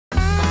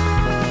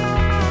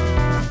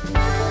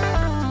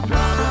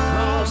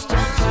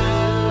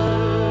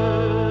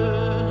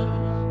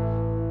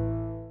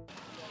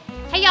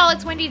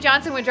it's Wendy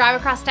Johnson with Drive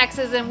Across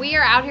Texas, and we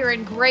are out here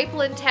in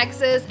Grapeland,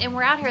 Texas, and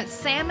we're out here at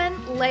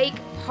Salmon Lake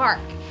Park.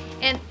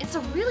 And it's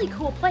a really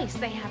cool place.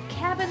 They have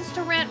cabins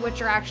to rent,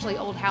 which are actually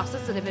old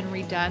houses that have been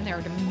redone. They're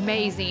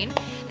amazing.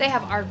 They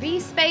have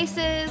RV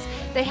spaces.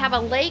 They have a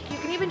lake. You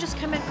can even just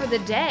come in for the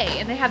day.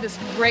 And they have this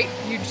great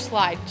huge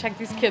slide. Check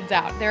these kids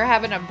out. They're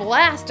having a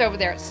blast over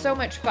there. It's so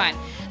much fun.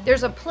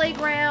 There's a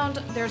playground.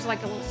 There's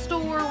like a little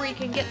store where you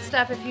can get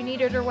stuff if you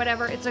need it or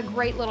whatever. It's a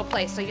great little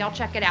place. So y'all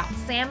check it out.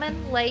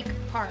 Salmon Lake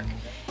Park.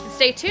 And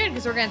stay tuned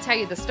because we're going to tell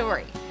you the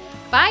story.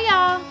 Bye,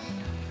 y'all.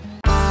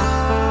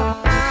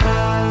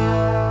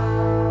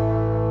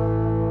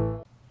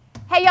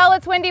 Hey y'all,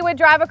 it's Wendy with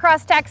Drive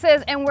Across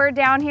Texas, and we're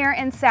down here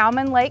in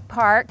Salmon Lake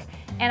Park,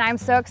 and I'm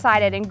so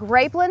excited. In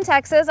Grapeland,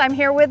 Texas, I'm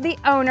here with the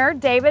owner,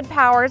 David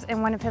Powers,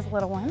 and one of his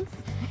little ones.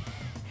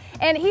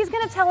 And he's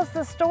gonna tell us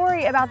the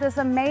story about this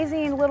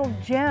amazing little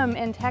gem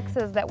in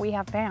Texas that we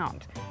have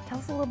found. Tell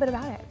us a little bit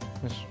about it.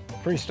 Just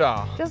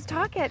freestyle. Just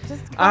talk it,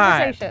 just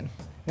conversation.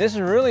 Right. This is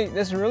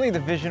really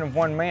the vision of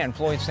one man,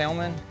 Floyd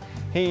Salmon.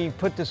 He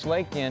put this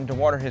lake in to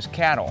water his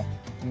cattle,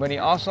 but he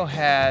also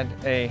had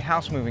a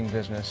house moving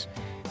business.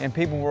 And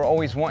people were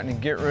always wanting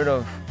to get rid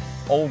of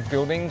old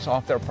buildings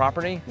off their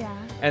property,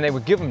 and they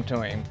would give them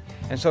to him.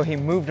 And so he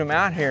moved them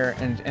out here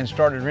and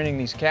started renting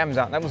these cabins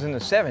out. And that was in the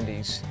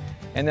 70s.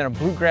 And then a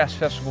bluegrass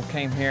festival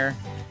came here.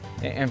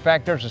 In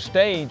fact, there's a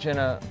stage and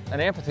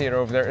an amphitheater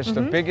over there. It's the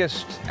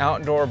biggest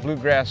outdoor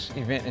bluegrass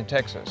event in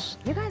Texas.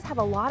 You guys have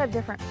a lot of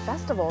different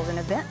festivals and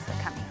events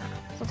that come here.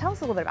 So tell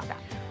us a little bit about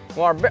that.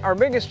 Well, our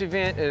biggest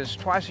event is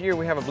twice a year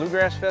we have a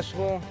bluegrass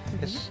festival.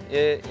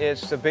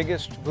 It's the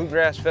biggest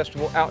bluegrass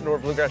festival, outdoor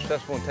bluegrass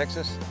festival in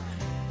Texas.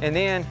 And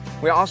then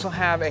we also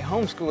have a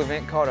homeschool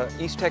event called a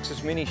East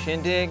Texas Mini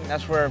Shindig.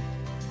 That's where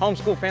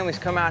homeschool families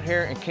come out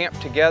here and camp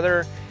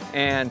together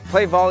and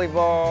play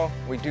volleyball.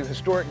 We do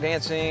historic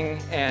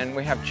dancing, and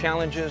we have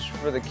challenges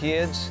for the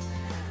kids.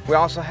 We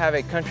also have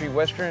a country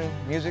western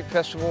music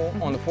festival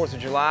on the 4th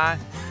of July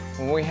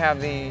when we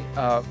have a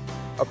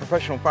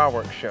professional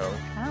fireworks show.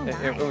 Oh, nice.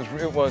 It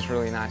was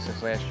really nice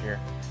this last year.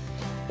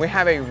 We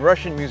have a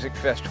Russian music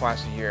fest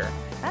twice a year.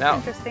 That's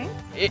interesting.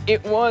 They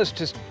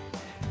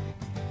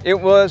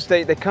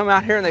come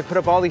out here and they put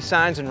up all these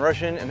signs in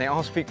Russian, and they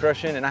all speak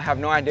Russian, and I have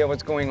no idea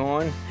what's going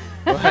on.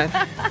 But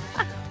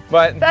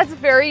that's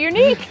very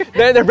unique.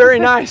 They're very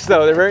nice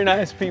though. They're very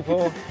nice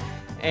people.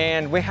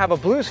 And we have a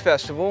blues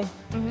festival,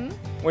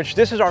 which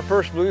this is our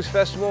first blues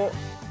festival,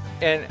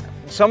 and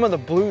some of the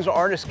blues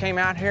artists came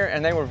out here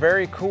and they were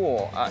very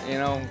cool. You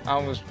know, I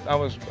was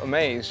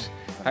amazed.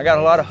 I got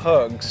a lot of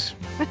hugs.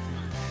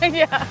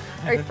 Yeah,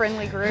 very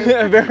friendly group.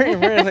 A very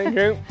friendly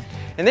group.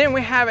 And then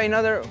we have a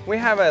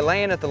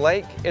land at the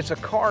lake. It's a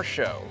car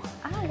show.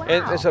 Oh, wow.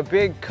 It's a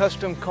big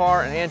custom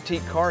car and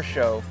antique car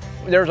show.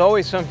 There's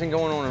always something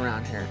going on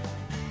around here.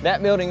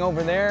 That building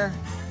over there,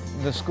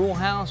 the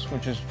schoolhouse,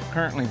 which is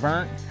currently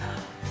burnt.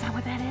 Is that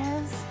what that is?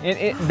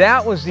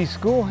 That was the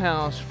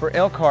schoolhouse for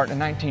Elkhart in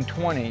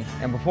 1920,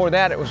 and before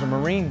that it was a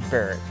Marine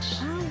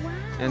barracks. Oh, wow.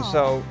 And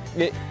so,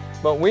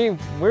 but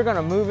we're going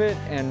to move it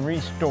and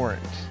restore it.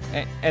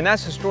 And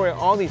that's the story.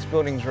 All these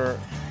buildings are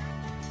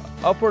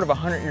upward of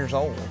 100 years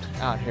old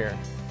out here.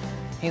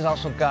 He's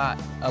also got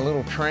a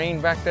little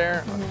train back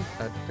there,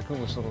 the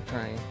coolest little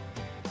train.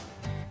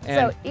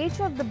 And so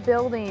each of the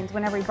buildings,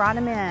 whenever he brought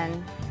them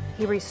in,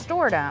 he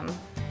restored them.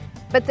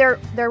 But they're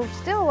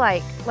still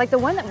like the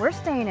one that we're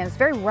staying in is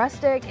very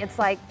rustic. It's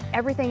like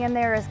everything in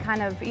there is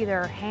kind of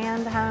either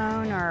hand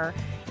hewn or,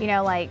 you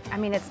know, like, I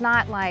mean, it's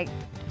not like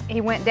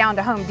he went down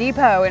to Home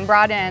Depot and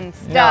brought in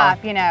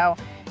stuff, you know.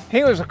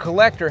 He was a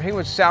collector. He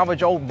would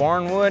salvage old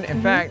barnwood.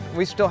 In fact,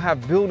 we still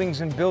have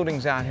buildings and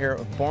buildings out here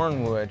of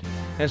barnwood.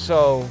 And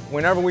so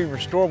whenever we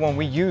restore one,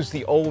 we use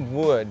the old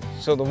wood.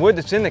 So the wood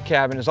that's in the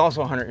cabin is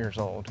also 100 years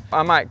old.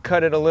 I might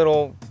cut it a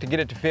little to get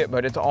it to fit,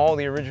 but it's all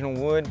the original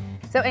wood.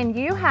 So, and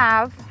you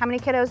have, how many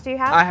kiddos do you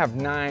have? I have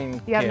 9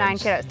 kids. You have 9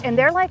 kiddos. And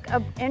they're like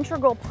an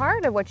integral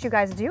part of what you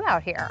guys do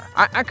out here.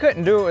 I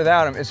couldn't do it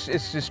without them.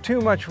 It's just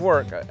too much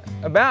work.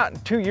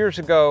 About 2 years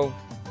ago,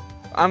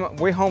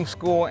 we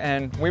homeschool,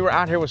 and we were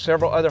out here with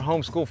several other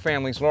homeschool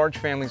families, large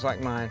families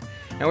like mine,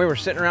 and we were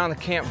sitting around the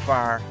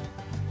campfire,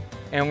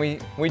 and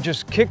we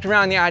just kicked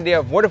around the idea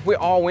of what if we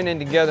all went in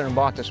together and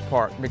bought this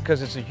park,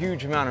 because it's a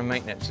huge amount of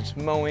maintenance. It's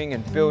mowing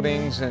and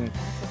buildings, and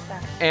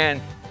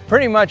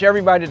pretty much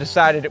everybody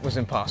decided it was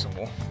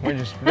impossible.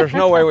 There's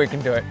no way we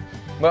can do it.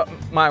 But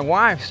my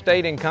wife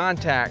stayed in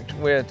contact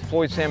with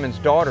Floyd Salmon's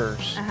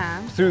daughters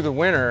through the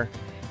winter,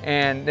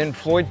 and then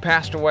Floyd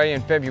passed away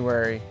in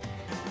February,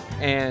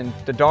 and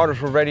the daughters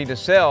were ready to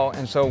sell,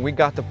 and so we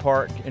got the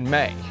park in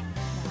May.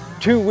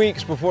 2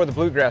 weeks before the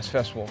Bluegrass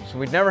Festival. So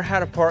we'd never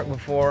had a park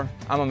before.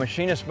 I'm a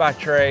machinist by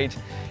trade,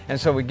 and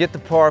so we get the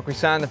park, we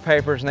sign the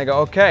papers, and they go,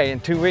 okay, in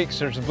 2 weeks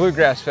there's a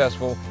Bluegrass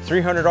Festival,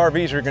 300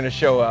 RVs are gonna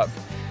show up.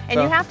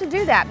 And you have to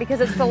do that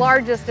because it's the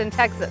largest in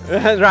Texas.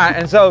 That's right,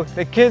 and so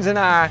the kids and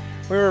I,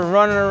 we were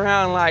running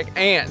around like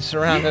ants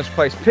around this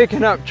place,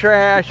 picking up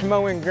trash,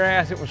 mowing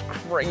grass. It was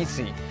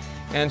crazy.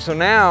 And so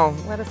now...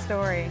 What a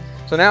story.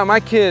 So now my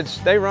kids,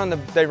 they run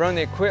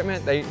the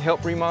equipment, they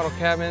help remodel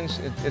cabins.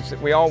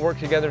 We all work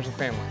together as a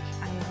family.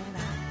 I love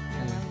that.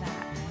 I love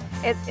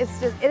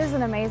that. It is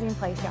an amazing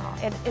place, y'all.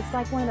 It's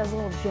like one of those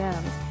little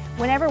gems.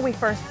 Whenever we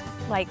first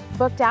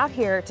booked out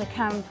here to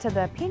come to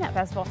the Peanut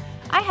Festival,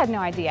 I had no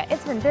idea.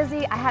 It's been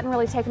busy. I hadn't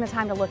really taken the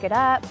time to look it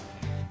up.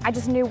 I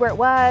just knew where it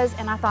was,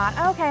 and I thought,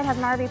 oh, okay, it has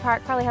an RV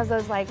park, probably has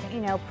those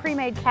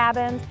pre-made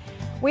cabins.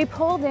 We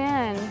pulled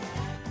in,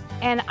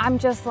 and I'm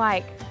just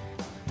like,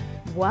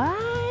 what?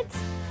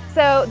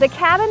 So the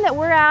cabin that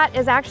we're at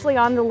is actually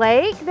on the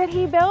lake that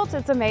he built.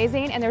 It's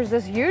amazing, and there's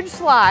this huge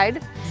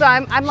slide. So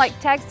I'm like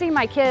texting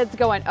my kids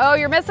going, oh,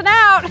 you're missing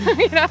out,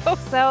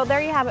 So there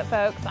you have it,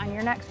 folks. On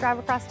your next drive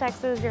across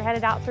Texas, you're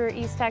headed out through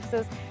East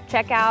Texas,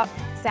 check out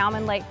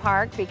Salmon Lake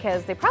Park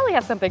because they probably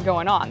have something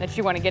going on that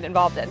you want to get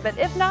involved in. But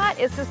if not,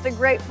 it's just a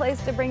great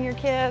place to bring your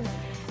kids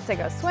to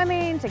go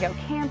swimming, to go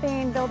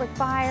camping, build a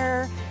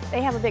fire.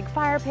 They have a big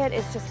fire pit.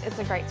 It's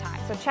a great time.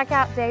 So check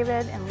out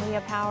David and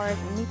Leah Powers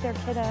and meet their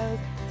kiddos,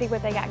 see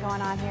what they got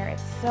going on here.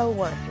 It's so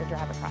worth your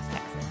drive across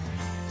Texas.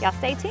 Y'all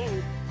stay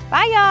tuned.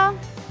 Bye,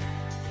 y'all.